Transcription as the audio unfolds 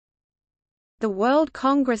The World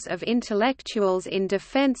Congress of Intellectuals in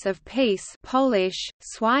Defense of Peace Polish,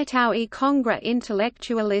 Światowy Kongres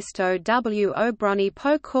Intelektualistów w Obronie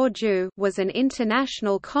Pokoju was an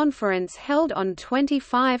international conference held on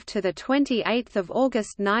 25 to 28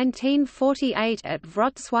 August 1948 at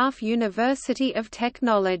Wrocław University of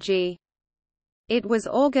Technology. It was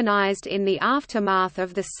organized in the aftermath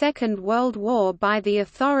of the Second World War by the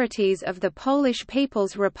authorities of the Polish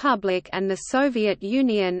People's Republic and the Soviet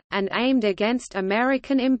Union, and aimed against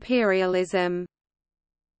American imperialism.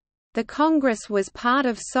 The Congress was part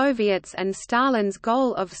of Soviets and Stalin's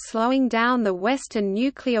goal of slowing down the Western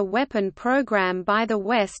nuclear weapon program by the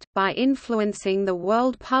West, by influencing the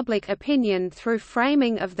world public opinion through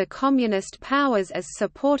framing of the Communist powers as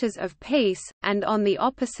supporters of peace, and on the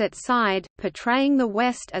opposite side, portraying the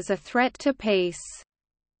West as a threat to peace.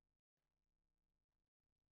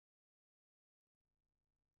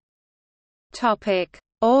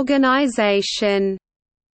 Organization.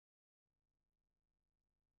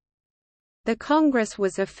 The Congress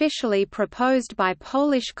was officially proposed by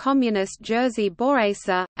Polish Communist Jerzy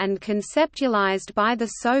Borasa, and conceptualized by the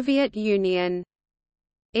Soviet Union.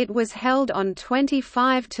 It was held on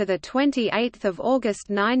 25 to 28 August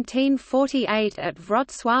 1948 at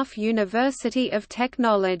Wrocław University of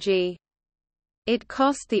Technology. It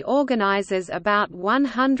cost the organizers about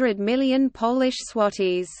 100 million Polish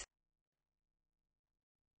złotys.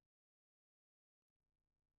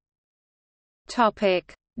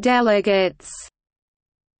 Delegates.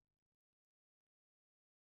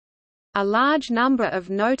 A large number of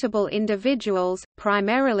notable individuals,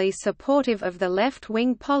 primarily supportive of the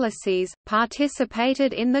left-wing policies,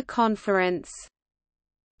 participated in the conference.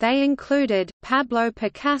 They included, Pablo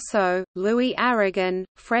Picasso, Louis Aragon,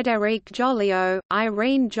 Frédéric Joliot,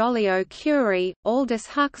 Irene Joliot-Curie, Aldous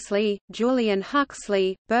Huxley, Julian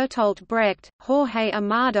Huxley, Bertolt Brecht, Jorge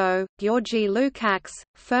Amado, Georgi Lukács,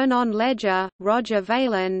 Fernand Léger, Roger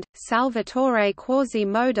Vaillant, Salvatore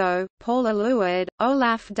Quasimodo, Paul Eluard,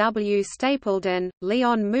 Olaf W. Stapledon,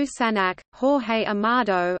 Leon Musanak, Jorge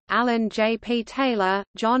Amado, Alan J. P. Taylor,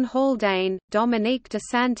 John Haldane, Dominique de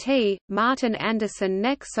Sainty, Martin Anderson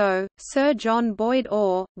Nexo, Sir John Boyd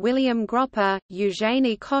Orr, William Gropper,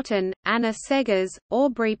 Eugenie Cotton, Anna Seghers,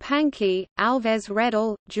 Aubrey Pankey, Alves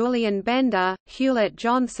Redl, Julian Bender, Hewlett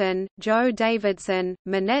Johnson, Joe Davidson,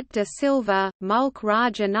 Manette de Silva, Mulk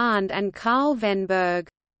Raj Anand and Karl Venberg.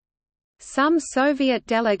 Some Soviet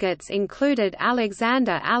delegates included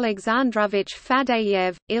Alexander Alexandrovich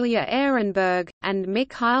Fadeyev, Ilya Ehrenberg, and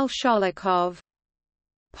Mikhail Sholokhov.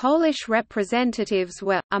 Polish representatives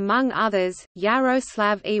were, among others,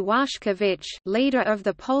 Yaroslav Iwaszkiewicz, leader of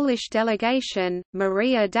the Polish delegation,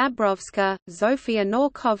 Maria Dabrowska, Zofia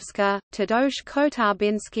Norkowska, Tadeusz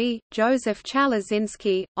Kotarbiński, Józef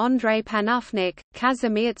Chalazinski, Andrzej Panufnik,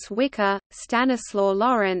 Kazimierz Wicker, Stanislaw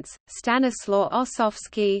Lawrence, Stanislaw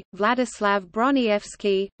Ossowski, Władysław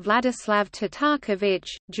Broniewski, Władysław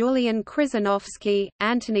Tatarkiewicz, Julian Krzyżanowski,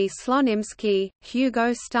 Antony Slonimski,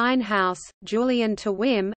 Hugo Steinhaus, Julian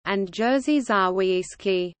Tawim, and Jerzy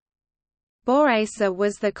Zawiecki. Borasa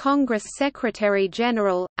was the Congress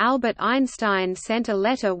Secretary-General. Albert Einstein sent a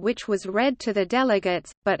letter which was read to the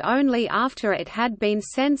delegates, but only after it had been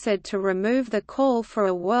censored to remove the call for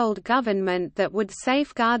a world government that would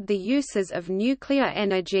safeguard the uses of nuclear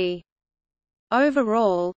energy.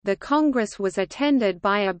 Overall, the Congress was attended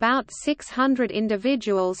by about 600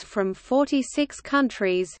 individuals from 46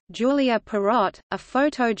 countries. Julia Perrot, a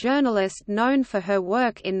photojournalist known for her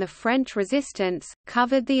work in the French Resistance,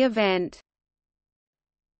 covered the event.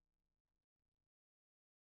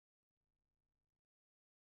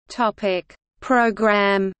 Topic: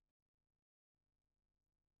 Program.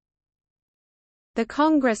 The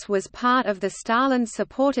Congress was part of the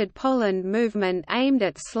Stalin-supported Poland movement aimed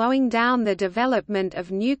at slowing down the development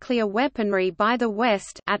of nuclear weaponry by the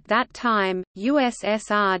West. At that time,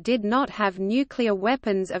 USSR did not have nuclear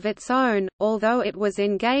weapons of its own, although it was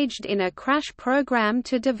engaged in a crash program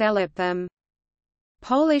to develop them.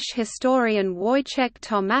 Polish historian Wojciech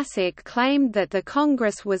Tomaszek claimed that the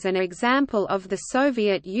Congress was an example of the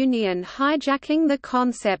Soviet Union hijacking the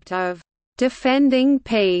concept of defending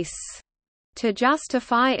peace to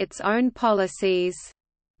justify its own policies.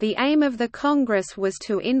 The aim of the Congress was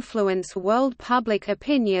to influence world public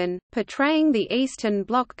opinion, portraying the Eastern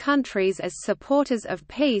Bloc countries as supporters of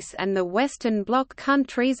peace and the Western Bloc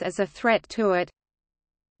countries as a threat to it.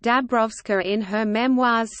 Dabrowska in her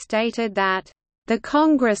memoirs stated that the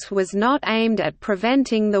Congress was not aimed at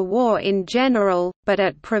preventing the war in general, but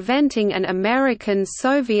at preventing an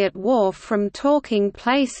American-Soviet war from taking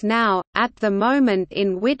place now, at the moment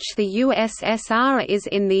in which the USSR is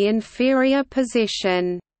in the inferior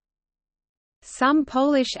position. Some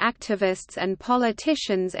Polish activists and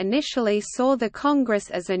politicians initially saw the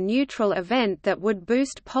Congress as a neutral event that would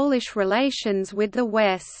boost Polish relations with the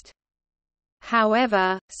West.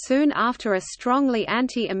 However, soon after a strongly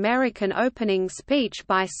anti-American opening speech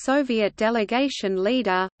by Soviet delegation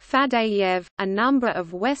leader, Fadeyev, a number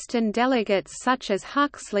of Western delegates such as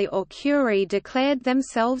Huxley or Curie declared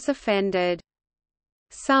themselves offended.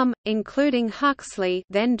 Some, including Huxley,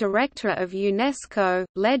 then director of UNESCO,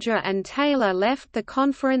 Ledger and Taylor, left the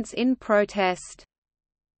conference in protest.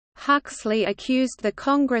 Huxley accused the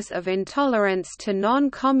Congress of intolerance to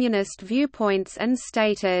non-communist viewpoints and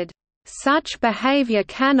stated, "Such behavior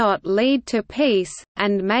cannot lead to peace,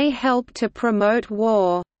 and may help to promote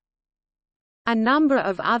war." A number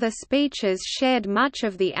of other speeches shared much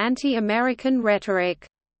of the anti-American rhetoric.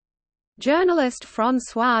 Journalist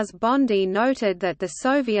Françoise Bondy noted that the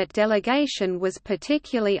Soviet delegation was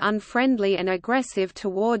particularly unfriendly and aggressive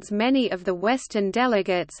towards many of the Western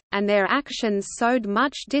delegates, and their actions sowed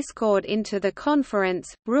much discord into the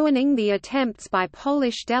conference, ruining the attempts by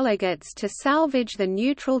Polish delegates to salvage the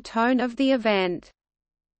neutral tone of the event.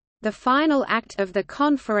 The final act of the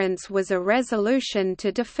conference was a resolution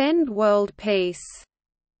to defend world peace.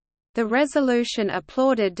 The resolution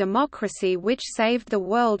applauded democracy which saved the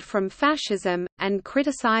world from fascism, and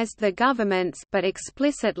criticized the governments but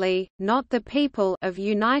explicitly, not the people of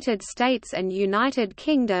United States and United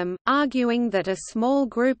Kingdom, arguing that a small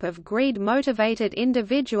group of greed-motivated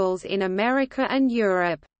individuals in America and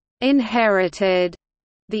Europe inherited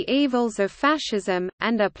the evils of fascism,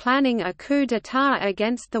 and are planning a coup d'état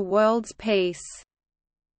against the world's peace.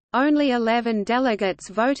 Only 11 delegates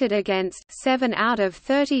voted against, 7 out of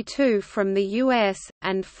 32 from the US,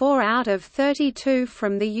 and 4 out of 32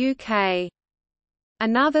 from the UK.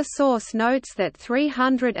 Another source notes that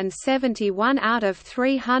 371 out of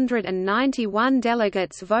 391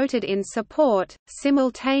 delegates voted in support.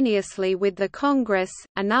 Simultaneously with the Congress,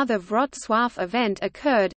 another Wrocław event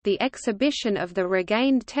occurred, the exhibition of the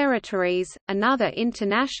regained territories, another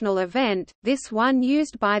international event, this one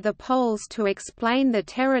used by the Poles to explain the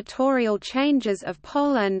territorial changes of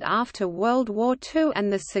Poland after World War II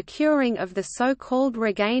and the securing of the so-called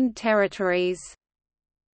regained territories.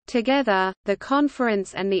 Together, the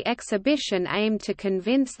conference and the exhibition aimed to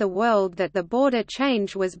convince the world that the border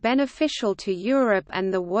change was beneficial to Europe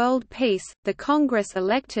and the world peace. The Congress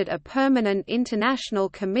elected a permanent International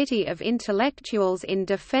Committee of Intellectuals in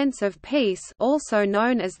Defense of Peace, also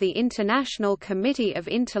known as the International Committee of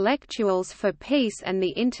Intellectuals for Peace and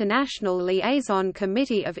the International Liaison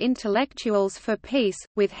Committee of Intellectuals for Peace,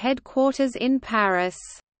 with headquarters in Paris.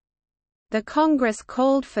 The Congress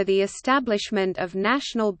called for the establishment of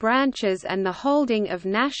national branches and the holding of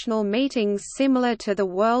national meetings similar to the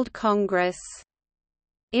World Congress.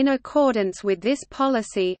 In accordance with this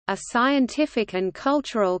policy, a scientific and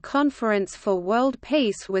cultural conference for world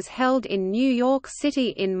peace was held in New York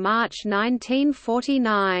City in March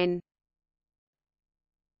 1949.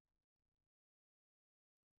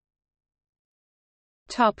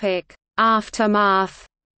 Aftermath.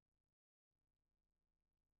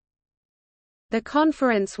 The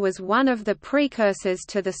conference was one of the precursors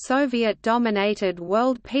to the Soviet-dominated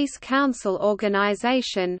World Peace Council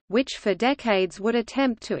organization, which for decades would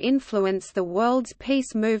attempt to influence the world's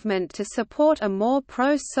peace movement to support a more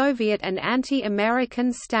pro-Soviet and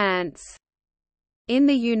anti-American stance. In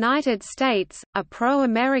the United States, a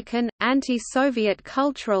pro-American, anti-Soviet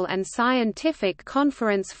cultural and scientific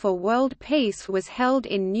conference for world peace was held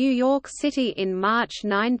in New York City in March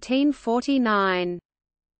 1949.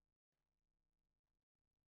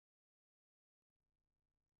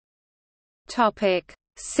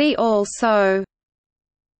 See also: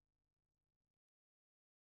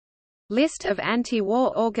 List of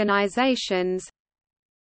anti-war organizations,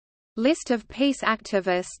 List of peace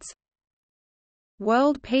activists,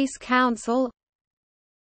 World Peace Council,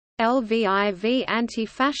 LVIV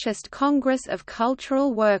Anti-Fascist Congress of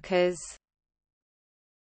Cultural Workers.